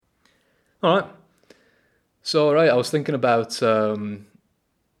All right. So, right, I was thinking about. I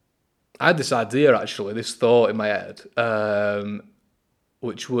had this idea actually, this thought in my head,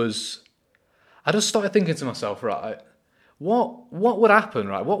 which was I just started thinking to myself, right, what would happen,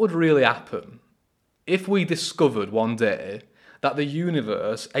 right? What would really happen if we discovered one day that the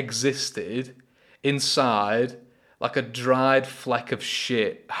universe existed inside like a dried fleck of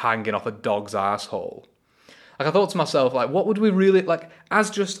shit hanging off a dog's asshole? Like I thought to myself, like, what would we really like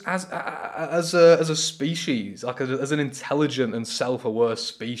as just as a species, like as an intelligent and self-aware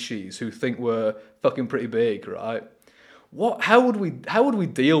species who think we're fucking pretty big, right? What? How would we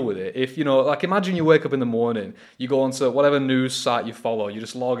deal with it? If like, imagine you wake up in the morning, you go onto whatever news site you follow, you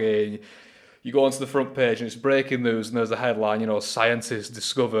just log in, you go onto the front page and it's breaking news, and there's a headline, scientists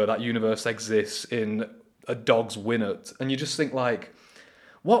discover that universe exists in a dog's winnet, and you just think like,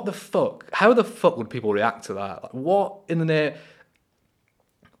 what the fuck? How the fuck would people react to that? Like, what in the name?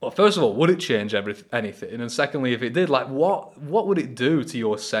 Well, first of all, would it change anything? And secondly, if it did, like, what would it do to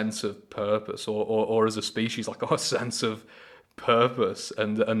your sense of purpose, or as a species, like our sense of purpose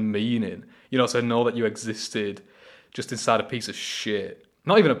and meaning? To know that you existed just inside a piece of shit.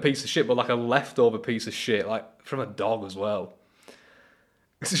 Not even a piece of shit, but like a leftover piece of shit, like from a dog as well.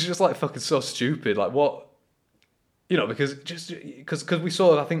 It's just like fucking so stupid. Like what? Because we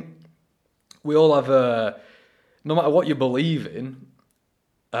sort of, I think we all have no matter what you believe in,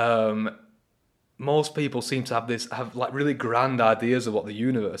 um, most people seem to have like really grand ideas of what the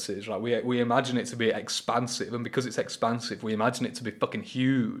universe is, right? We imagine it to be expansive, and because it's expansive, we imagine it to be fucking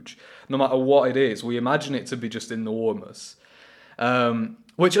huge. No matter what it is, we imagine it to be just enormous.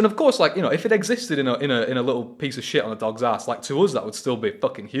 Which, and of course, like, if it existed in a little piece of shit on a dog's ass, like, to us that would still be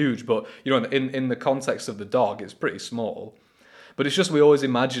fucking huge. But in the context of the dog, it's pretty small. But it's just we always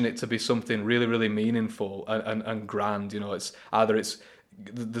imagine it to be something really, really meaningful and grand. It's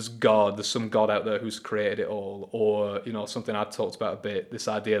there's God, there's some God out there who's created it all, or something I've talked about a bit. This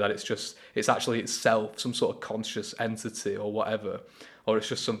idea that it's actually itself, some sort of conscious entity or whatever, or it's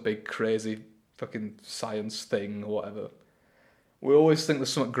just some big crazy fucking science thing or whatever. We always think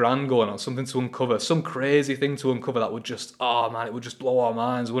there's something grand going on, something to uncover, some crazy thing to uncover that would just, oh man, it would just blow our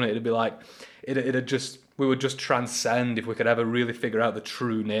minds, wouldn't it? It'd be like, we would just transcend if we could ever really figure out the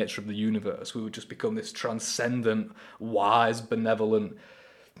true nature of the universe. We would just become this transcendent, wise, benevolent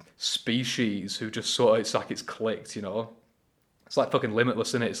species who just sort of, it's like it's clicked. It's like fucking limitless,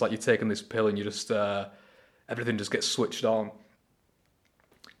 isn't it? It's like you're taking this pill and you just, everything just gets switched on.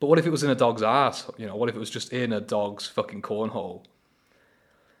 But what if it was in a dog's ass? What if it was just in a dog's fucking cornhole?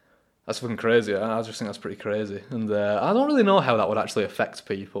 That's fucking crazy. I just think that's pretty crazy. And I don't really know how that would actually affect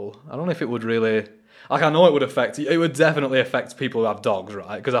people. I don't know if it would really... Like, I know it would definitely affect people who have dogs,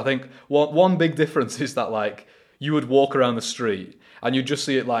 right? Because I think one big difference is that, like, you would walk around the street and you'd just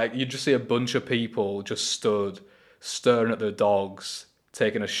see a bunch of people just stood staring at their dogs,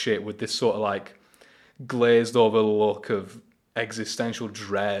 taking a shit with this sort of, like, glazed over look of existential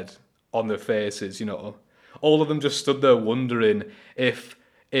dread on their faces. All of them just stood there wondering if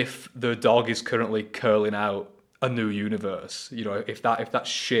the dog is currently curling out a new universe. If that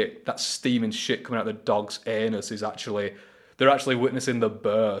shit, that steaming shit coming out of the dog's anus is actually, they're actually witnessing the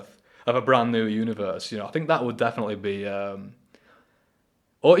birth of a brand new universe. I think that would definitely be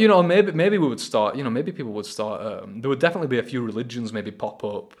or maybe we would start, maybe people would start there would definitely be a few religions maybe pop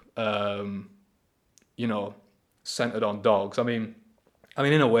up, centered on dogs. I mean,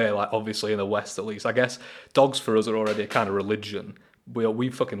 in a way, like, obviously in the West at least, I guess dogs for us are already a kind of religion.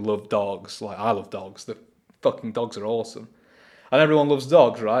 We fucking love dogs. Like, I love dogs. The fucking dogs are awesome, and everyone loves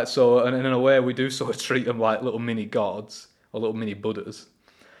dogs, right? So, and in a way, we do sort of treat them like little mini gods or little mini Buddhas.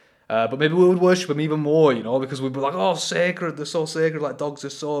 But maybe we would worship them even more, because we'd be like, oh, sacred. They're so sacred. Like, dogs are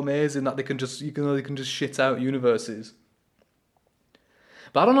so amazing that they can just shit out universes.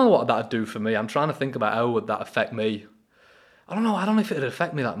 But I don't know what that'd do for me. I'm trying to think about how would that affect me. I don't know. I don't know if it'd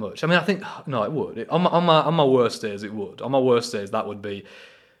affect me that much. I mean, I think no, it would. On my worst days, it would. On my worst days, that'd be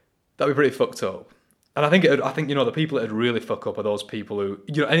pretty fucked up. And I think the people that'd really fuck up are those people who,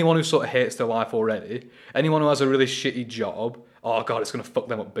 anyone who sort of hates their life already, anyone who has a really shitty job. Oh god, it's gonna fuck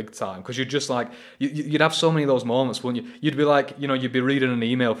them up big time, because you're just like you'd have so many of those moments, wouldn't you? You'd be like, you'd be reading an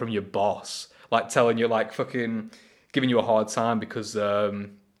email from your boss, like telling you, like, fucking giving you a hard time because the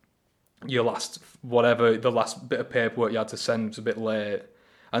last bit of paperwork you had to send was a bit late,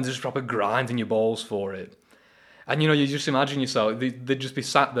 and just proper grinding your balls for it. And you just imagine yourself, they'd just be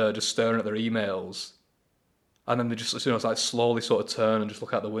sat there just staring at their emails, and then they just, it's like slowly sort of turn and just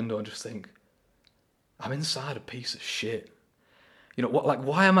look out the window and just think, I'm inside a piece of shit. What? Like,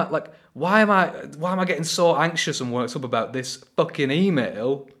 why am I getting so anxious and worked up about this fucking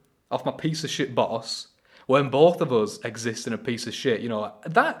email? off my piece of shit boss when both of us exist in a piece of shit. You know,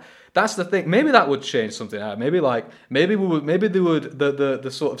 that's the thing. Maybe that would change something out. Maybe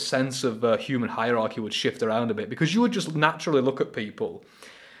the sort of sense of human hierarchy would shift around a bit, because you would just naturally look at people,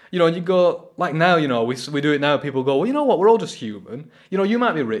 you know, and you go, like now, you know, we do it now, people go, well, you know what, we're all just human. You know, you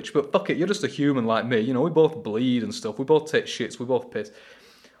might be rich, but fuck it, you're just a human like me. You know, we both bleed and stuff, we both take shits, we both piss.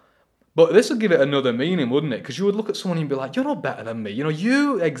 But this would give it another meaning, wouldn't it? Because you would look at someone and be like, you're not better than me. You know,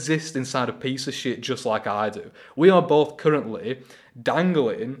 you exist inside a piece of shit just like I do. We are both currently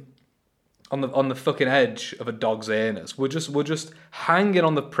dangling on the fucking edge of a dog's anus. We're just hanging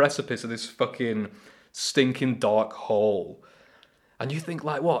on the precipice of this fucking stinking dark hole. And you think,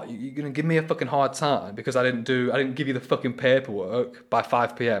 like, what? You're gonna give me a fucking hard time because I didn't give you the fucking paperwork by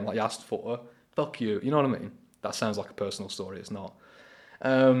 5 p.m. like you asked for? Fuck you. You know what I mean? That sounds like a personal story. It's not.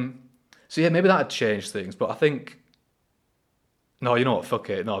 So yeah, maybe that'd change things, but I think, no, you know what, fuck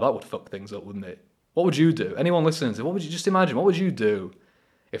it. No, that would fuck things up, wouldn't it? What would you do? Anyone listening to, what would you, just imagine, what would you do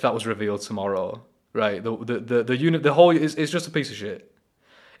if that was revealed tomorrow? Right, the unit, the whole, it's just a piece of shit.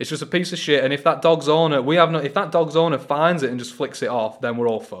 It's just a piece of shit, and if that dog's owner, if that dog's owner finds it and just flicks it off, then we're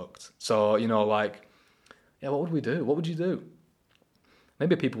all fucked. So, you know, like, yeah, what would we do? What would you do?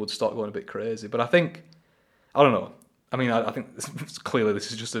 Maybe people would start going a bit crazy, but I think, I don't know. I mean, I think clearly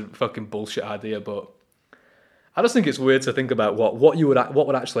this is just a fucking bullshit idea, but I just think it's weird to think about what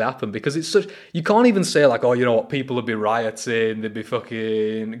would actually happen, because it's such, you can't even say like, oh, you know what, people would be rioting, they'd be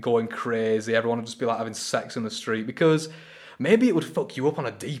fucking going crazy, everyone would just be like having sex in the street, because maybe it would fuck you up on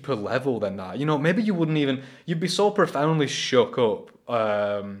a deeper level than that. You know, maybe you'd be so profoundly shook up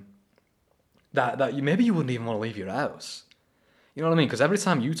that maybe you wouldn't even want to leave your house. You know what I mean? Because every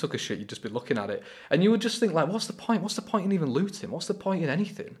time you took a shit, you'd just be looking at it. And you would just think, like, what's the point? What's the point in even looting? What's the point in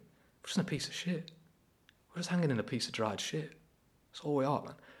anything? We're just in a piece of shit. We're just hanging in a piece of dried shit. That's all we are,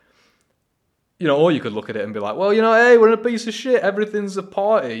 man. You know, or you could look at it and be like, well, you know, hey, we're in a piece of shit. Everything's a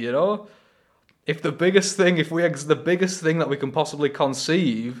party, you know? If the biggest thing that we can possibly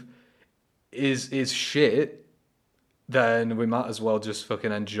conceive is shit, then we might as well just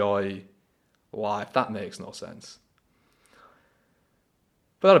fucking enjoy life. That makes no sense.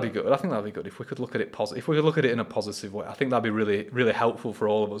 But that'd be good. I think that'd be good if we could look at it if we could look at it in a positive way. I think that'd be really, really helpful for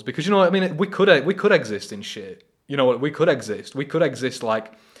all of us, because, you know what I mean, we could exist in shit. You know what? We could exist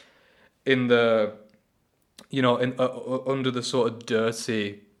like in the, you know, under the sort of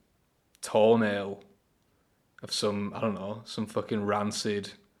dirty toenail of some, I don't know, some fucking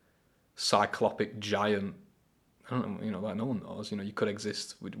rancid cyclopic giant. I don't know, you know, like no one knows. You know, you could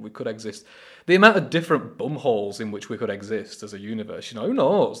exist. We could exist. The amount of different bumholes in which we could exist as a universe, you know, who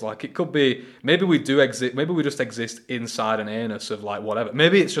knows? Like, it could be, maybe we do exist, maybe we just exist inside an anus of, like, whatever.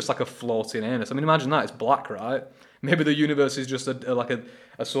 Maybe it's just like a floating anus. I mean, imagine that, it's black, right? Maybe the universe is just a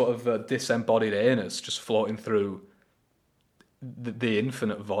sort of disembodied anus just floating through the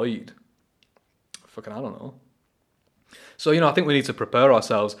infinite void. Fucking, I don't know. So, you know, I think we need to prepare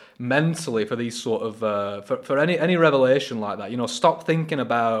ourselves mentally for these sort of, for any revelation like that. You know, stop thinking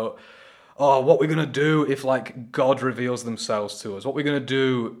about, oh, what we're going to do if, like, God reveals themselves to us. What we're going to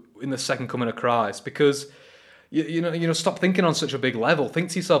do in the second coming of Christ. Because, you know, stop thinking on such a big level.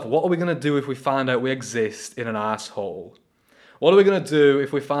 Think to yourself, what are we going to do if we find out we exist in an asshole? What are we going to do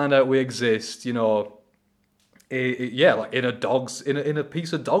if we find out we exist, you know, like in a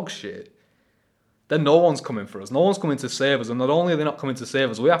piece of dog shit? Then no one's coming for us. No one's coming to save us. And not only are they not coming to save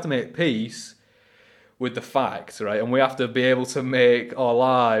us, we have to make peace with the fact, right? And we have to be able to make our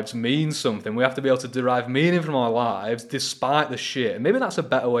lives mean something. We have to be able to derive meaning from our lives despite the shit. And maybe that's a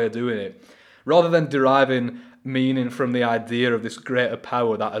better way of doing it. Rather than deriving meaning from the idea of this greater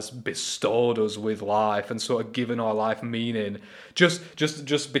power that has bestowed us with life and sort of given our life meaning,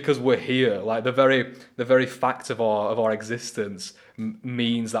 just because we're here, like the very fact of our existence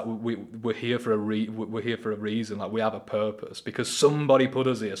means that we're here for a reason. Like, we have a purpose because somebody put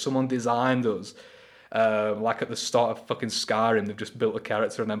us here, someone designed us. Like at the start of fucking Skyrim, they've just built a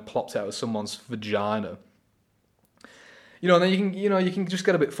character and then plopped it out of someone's vagina. You know, and then you can just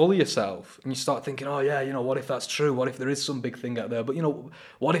get a bit full of yourself and you start thinking, oh yeah, you know, what if that's true? What if there is some big thing out there? But, you know,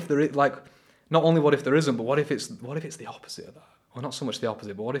 what if there is, like, not only what if there isn't, but what if it's the opposite of that? Well, not so much the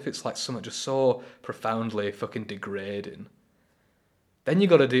opposite, but what if it's like something just so profoundly fucking degrading? Then you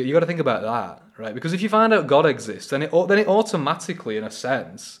got to think about that, right? Because if you find out God exists, then it automatically, in a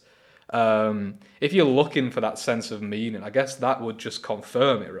sense, if you're looking for that sense of meaning, I guess that would just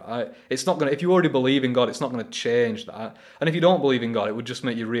confirm it, right? It's not gonna, if you already believe in God, it's not gonna change that. And if you don't believe in God, it would just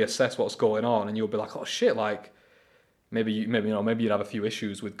make you reassess what's going on, and you'll be like, oh shit, like maybe you'd have a few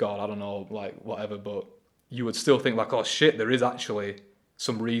issues with God, I don't know, like whatever, but you would still think like, oh shit, there is actually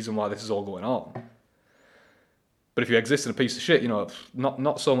some reason why this is all going on. But if you exist in a piece of shit,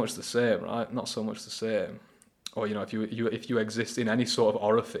 not so much the same, right? Not so much the same. Or if you exist in any sort of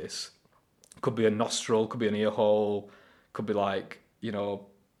orifice, could be a nostril, could be an ear hole, could be like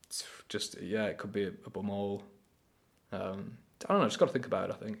it could be a bumhole. I don't know. Just got to think about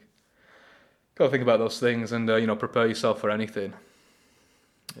it. I think got to think about those things and prepare yourself for anything.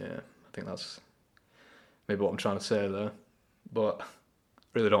 Yeah, I think that's maybe what I'm trying to say there, but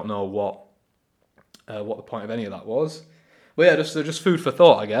really don't know what the point of any of that was. But yeah, just food for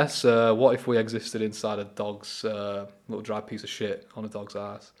thought, I guess. What if we existed inside a dog's little dry piece of shit on a dog's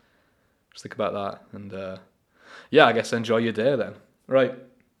ass? Just think about that, and I guess enjoy your day then. Right,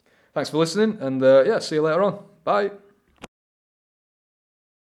 thanks for listening, and see you later on. Bye.